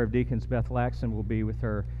our chair of deacons, Beth Laxton, will be with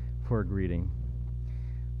her for a greeting.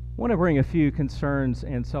 I want to bring a few concerns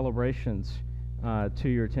and celebrations to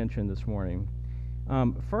your attention this morning.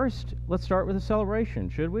 First, let's start with a celebration,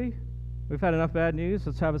 should we? We've had enough bad news.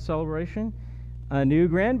 Let's have a celebration. A new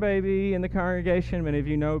grandbaby in the congregation, many of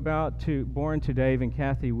you know about, born to Dave and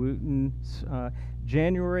Kathy Wooten,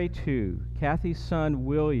 January 2. Kathy's son,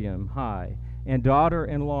 William High, and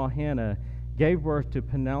daughter-in-law, Hannah, gave birth to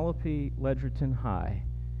Penelope Ledgerton High.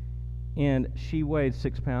 And she weighed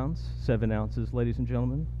 6 pounds, 7 ounces, ladies and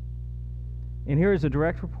gentlemen. And here is a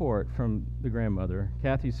direct report from the grandmother.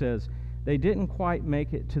 Kathy says, they didn't quite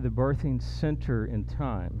make it to the birthing center in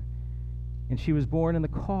time, and she was born in the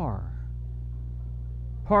car,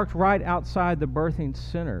 parked right outside the birthing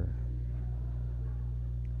center.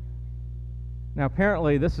 Now,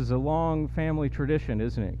 apparently, this is a long family tradition,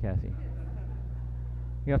 isn't it, Kathy?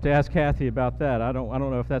 You have to ask Kathy about that. I don't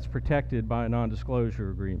know if that's protected by a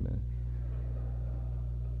non-disclosure agreement.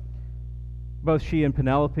 Both she and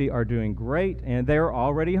Penelope are doing great, and they're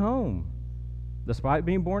already home, despite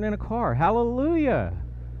being born in a car. Hallelujah!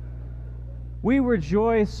 We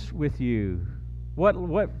rejoice with you.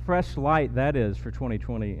 What fresh light that is for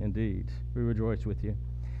 2020, indeed. We rejoice with you.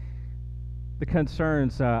 The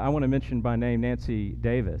concerns, I want to mention by name Nancy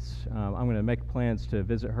Davis. I'm going to make plans to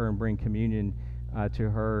visit her and bring communion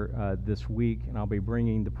to her this week, and I'll be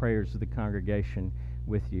bringing the prayers of the congregation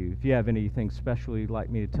with you. If you have anything special you'd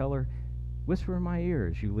like me to tell her, whisper in my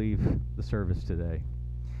ear as you leave the service today.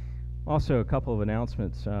 Also, a couple of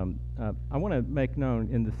announcements. I want to make known,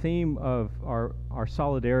 in the theme of our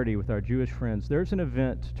solidarity with our Jewish friends, there's an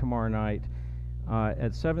event tomorrow night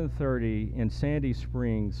at 7:30 in Sandy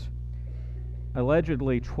Springs.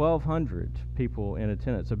 Allegedly 1,200 people in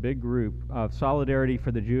attendance, a big group of solidarity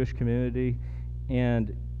for the Jewish community,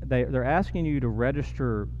 and they're asking you to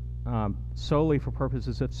register solely for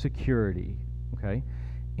purposes of security, okay?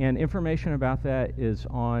 And information about that is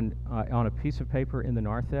on a piece of paper in the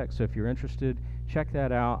narthex, so if you're interested, check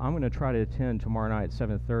that out. I'm going to try to attend tomorrow night at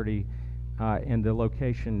 7:30, and the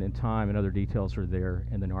location and time and other details are there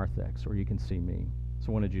in the narthex, or you can see me. So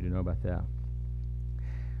I wanted you to know about that.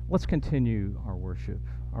 Let's continue our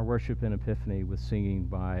worship in Epiphany with singing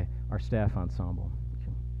by our staff ensemble.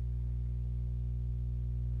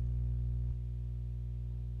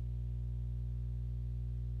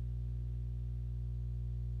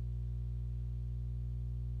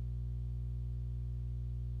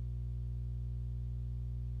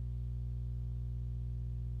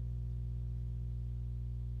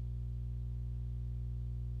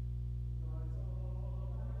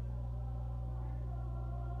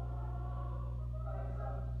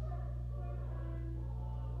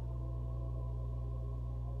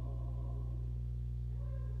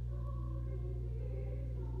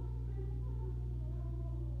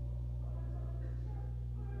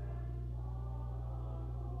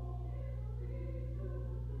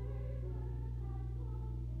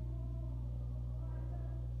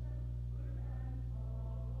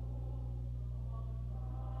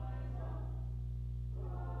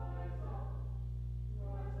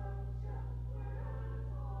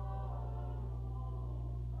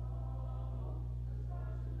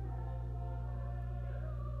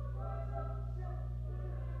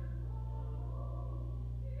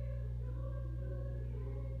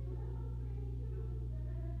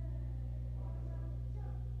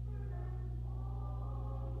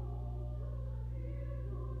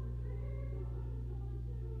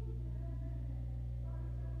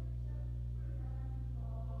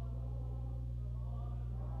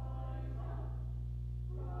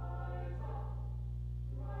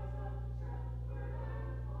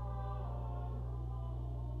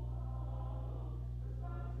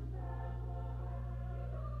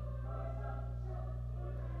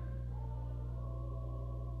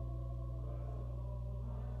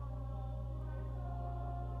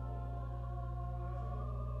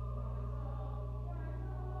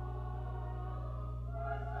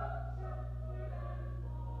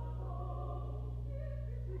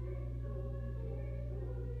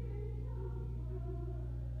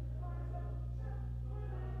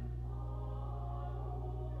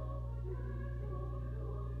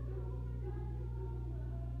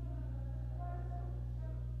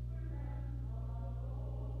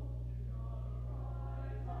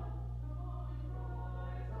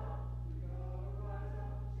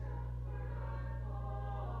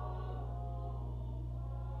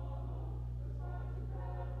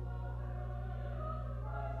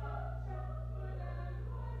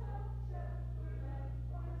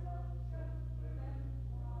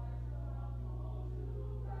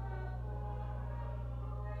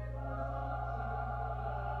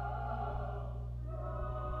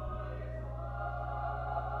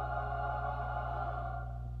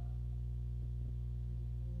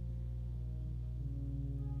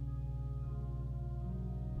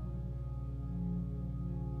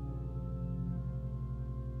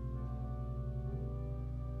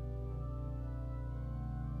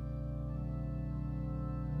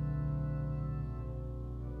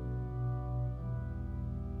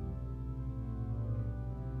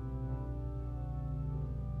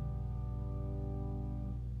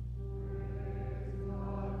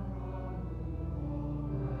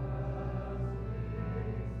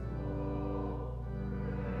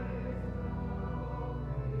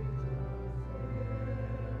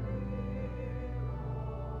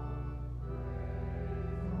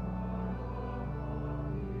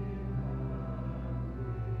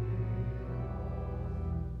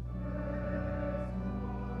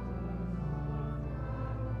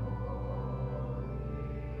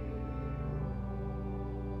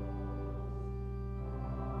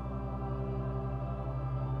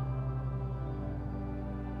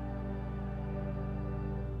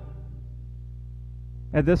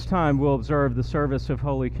 At this time, we'll observe the service of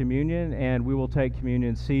Holy Communion, and we will take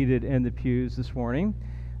communion seated in the pews this morning.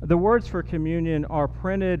 The words for communion are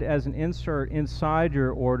printed as an insert inside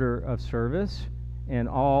your order of service, and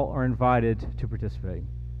all are invited to participate.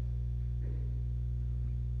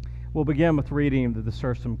 We'll begin with reading the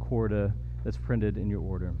Sursum Corda that's printed in your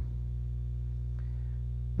order.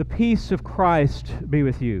 The peace of Christ be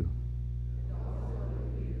with you.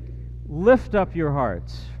 Lift up your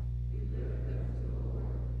hearts.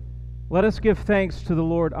 Let us give thanks to the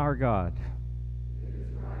Lord our God.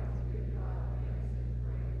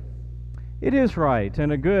 It is right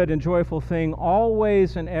and a good and joyful thing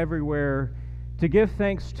always and everywhere to give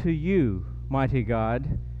thanks to you, mighty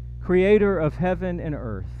God, creator of heaven and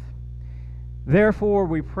earth. Therefore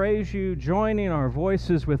we praise you, joining our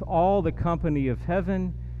voices with all the company of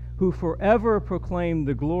heaven, who forever proclaim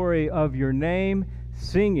the glory of your name,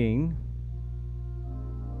 singing,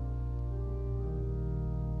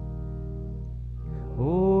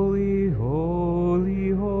 Holy,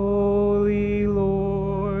 holy, holy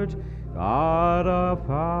Lord, God of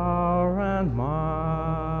power and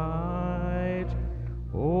might.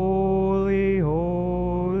 Holy,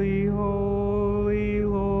 holy, holy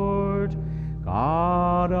Lord,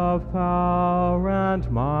 God of power and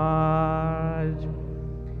might.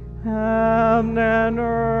 Heaven and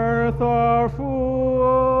earth are full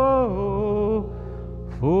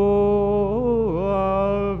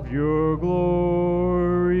of your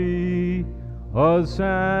glory.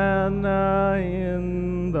 Hosanna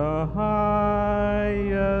in the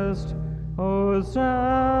highest.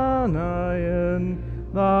 Hosanna in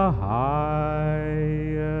the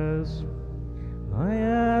highest.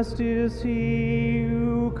 Blessed is he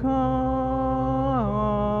who comes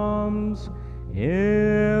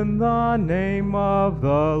in the name of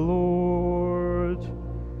the Lord.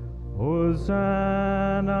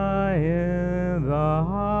 Hosanna in the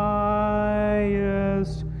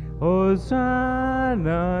highest.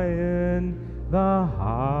 Hosanna in the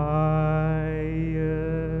highest.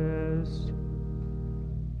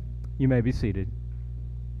 You may be seated.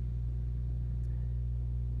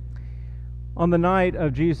 On the night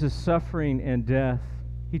of Jesus' suffering and death,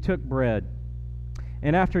 he took bread,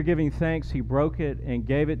 and after giving thanks, he broke it and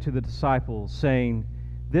gave it to the disciples, saying,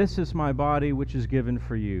 "This is my body which is given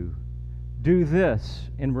for you. Do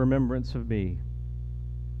this in remembrance of me."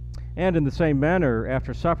 And in the same manner,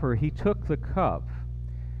 after supper, he took the cup,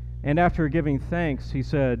 and after giving thanks, he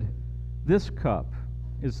said, "This cup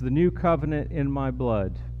is the new covenant in my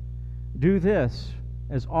blood. Do this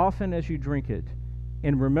as often as you drink it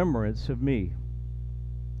in remembrance of me."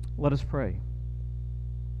 Let us pray.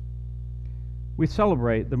 We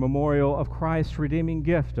celebrate the memorial of Christ's redeeming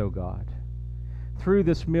gift, O God, through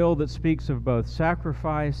this meal that speaks of both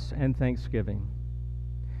sacrifice and thanksgiving.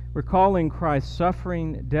 Recalling Christ's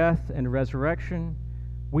suffering, death, and resurrection,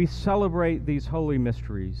 we celebrate these holy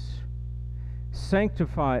mysteries.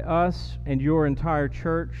 Sanctify us and your entire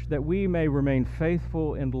church that we may remain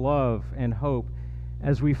faithful in love and hope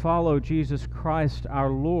as we follow Jesus Christ our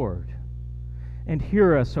Lord. And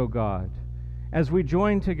hear us, O God, as we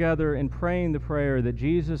join together in praying the prayer that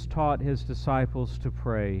Jesus taught his disciples to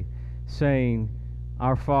pray, saying,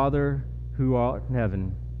 "Our Father, who art in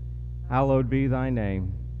heaven, hallowed be thy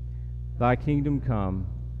name. Thy kingdom come,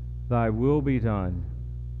 thy will be done,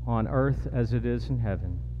 on earth as it is in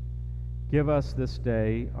heaven. Give us this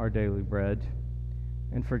day our daily bread,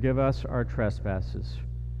 and forgive us our trespasses,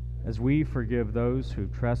 as we forgive those who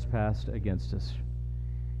trespass against us.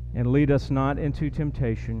 And lead us not into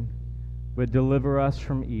temptation, but deliver us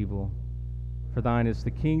from evil. For thine is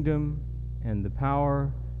the kingdom, and the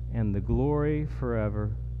power, and the glory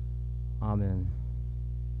forever. Amen."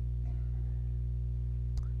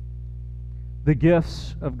 The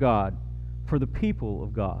gifts of God for the people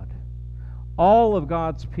of God. All of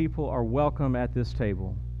God's people are welcome at this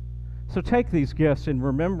table. So take these gifts in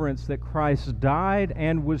remembrance that Christ died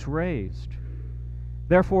and was raised.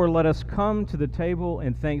 Therefore, let us come to the table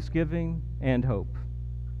in thanksgiving and hope.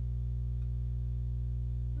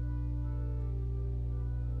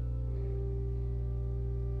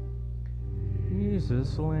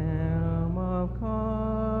 Jesus, Lamb of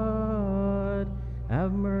God,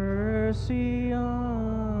 have mercy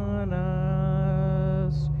on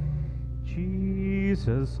us.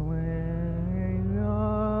 Jesus, Lamb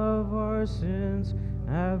of our sins,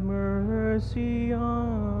 have mercy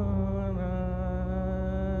on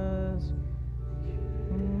us.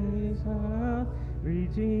 Jesus,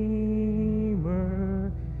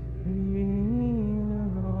 Redeemer,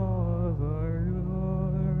 Redeemer of our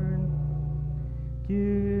Lord,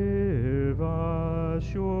 give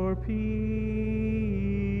us your peace.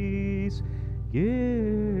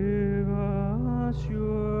 Give us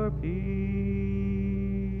your peace.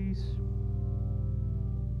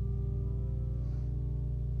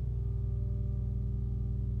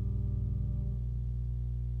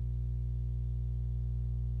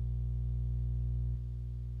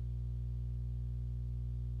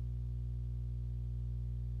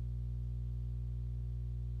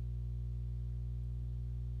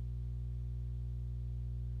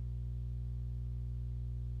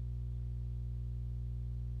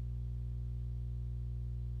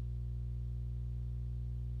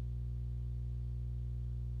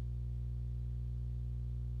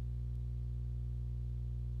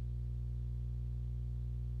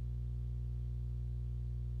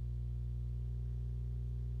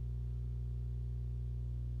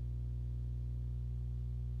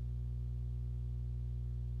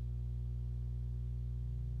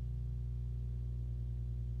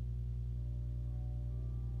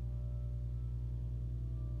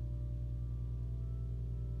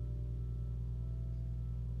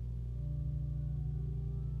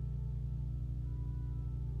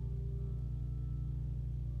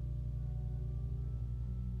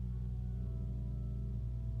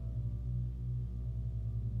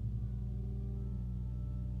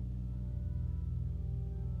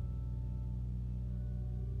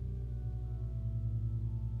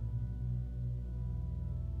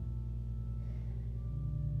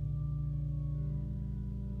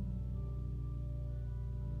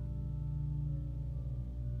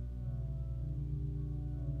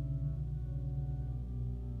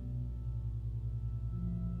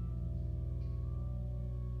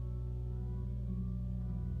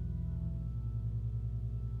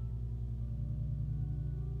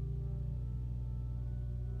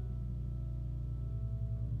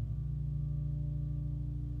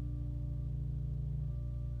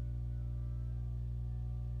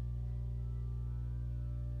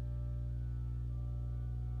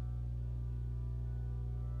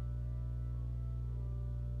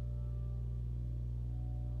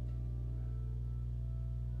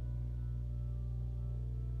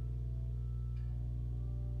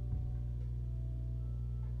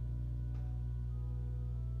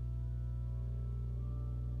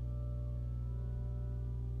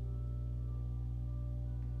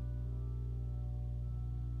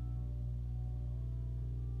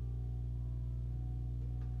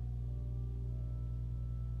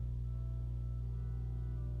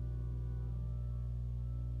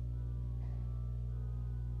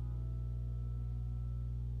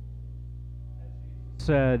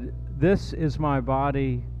 Said, "This is my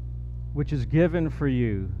body, which is given for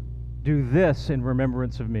you. Do this in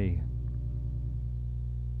remembrance of me."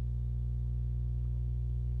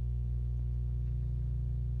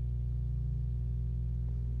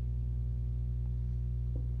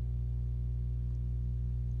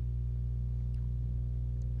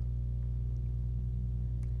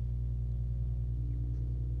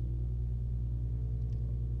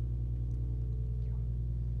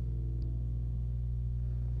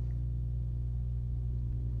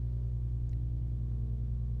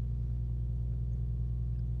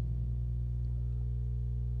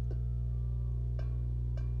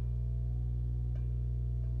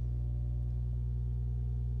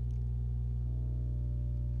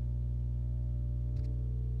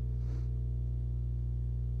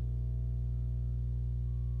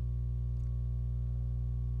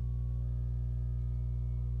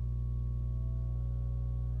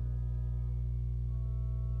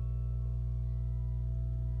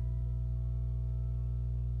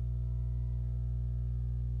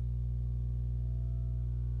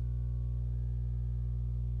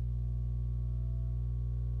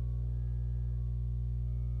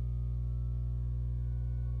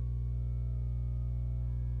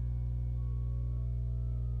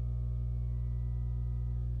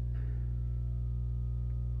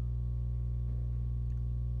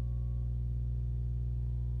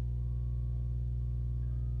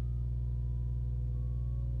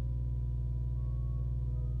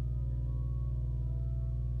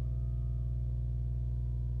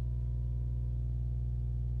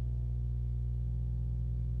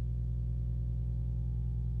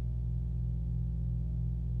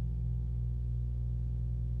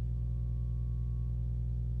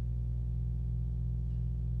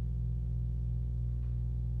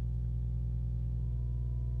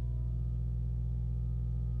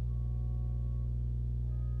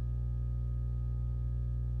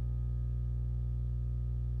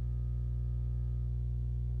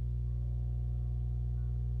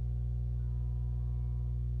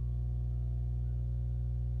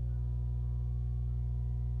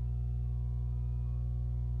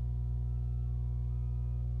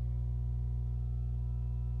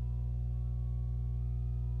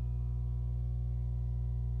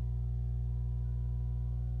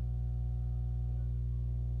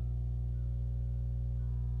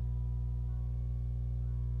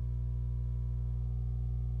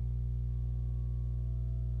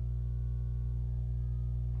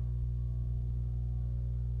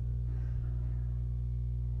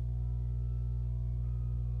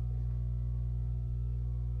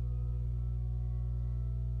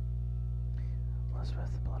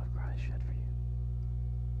 Elizabeth, the blood of Christ shed for you.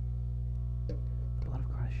 The blood of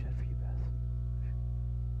Christ shed for you, Beth.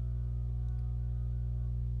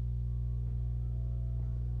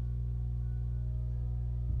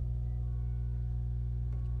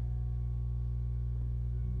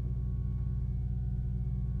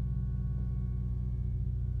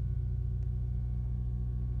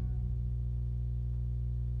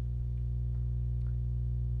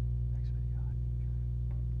 Thanks be to God.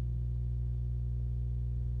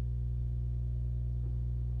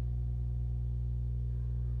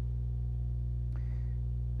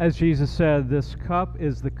 As Jesus said, this cup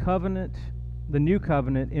is the covenant, the new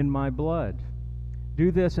covenant in my blood.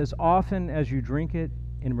 Do this as often as you drink it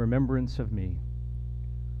in remembrance of me.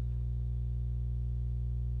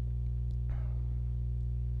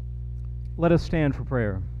 Let us stand for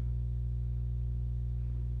prayer.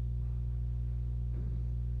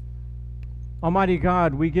 Almighty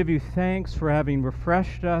God, we give you thanks for having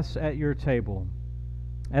refreshed us at your table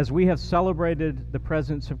as we have celebrated the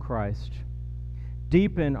presence of Christ.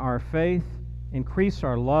 Deepen our faith, increase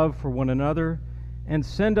our love for one another, and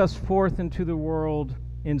send us forth into the world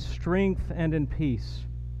in strength and in peace,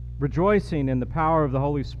 rejoicing in the power of the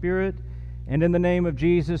Holy Spirit, and in the name of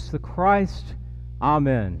Jesus the Christ.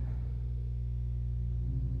 Amen.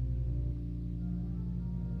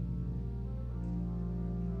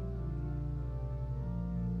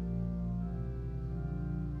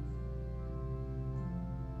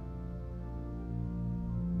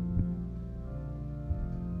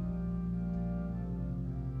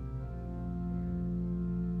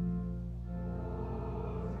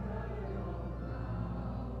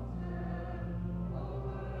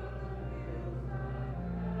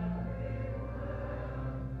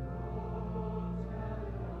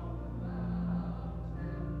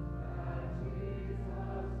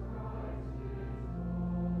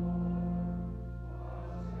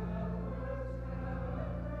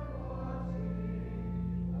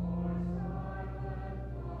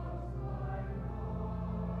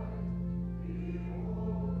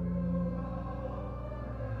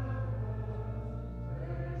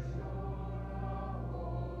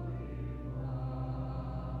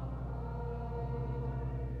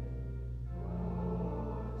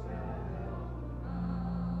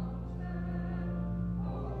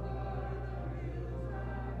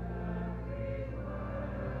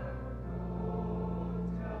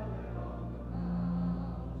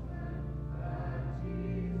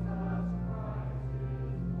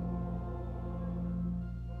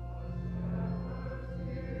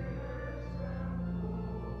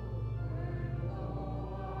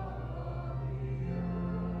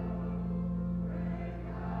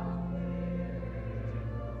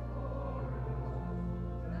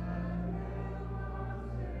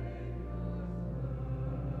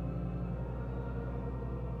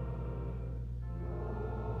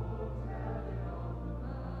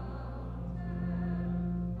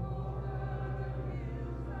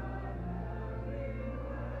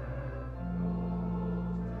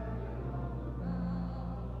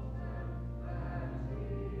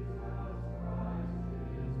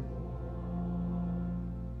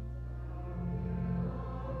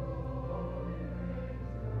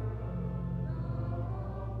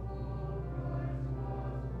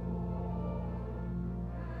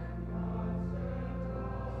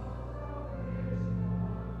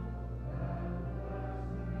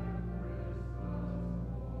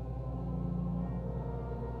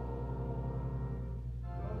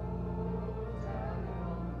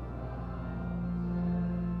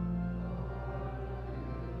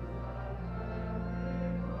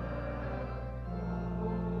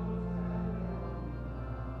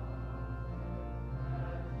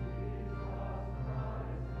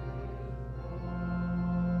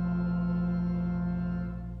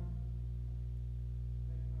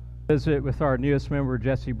 Visit with our newest member,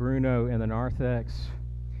 Jesse Bruno, in the narthex.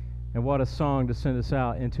 And what a song to send us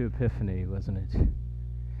out into Epiphany, wasn't it?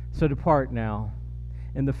 So depart now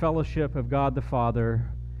in the fellowship of God the Father,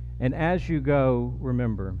 and as you go,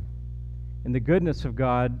 remember, in the goodness of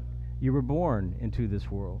God, you were born into this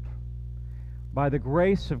world. By the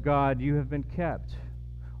grace of God, you have been kept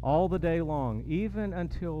all the day long, even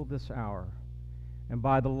until this hour. And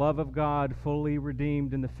by the love of God, fully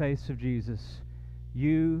redeemed in the face of Jesus,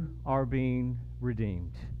 you are being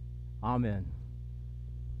redeemed. Amen.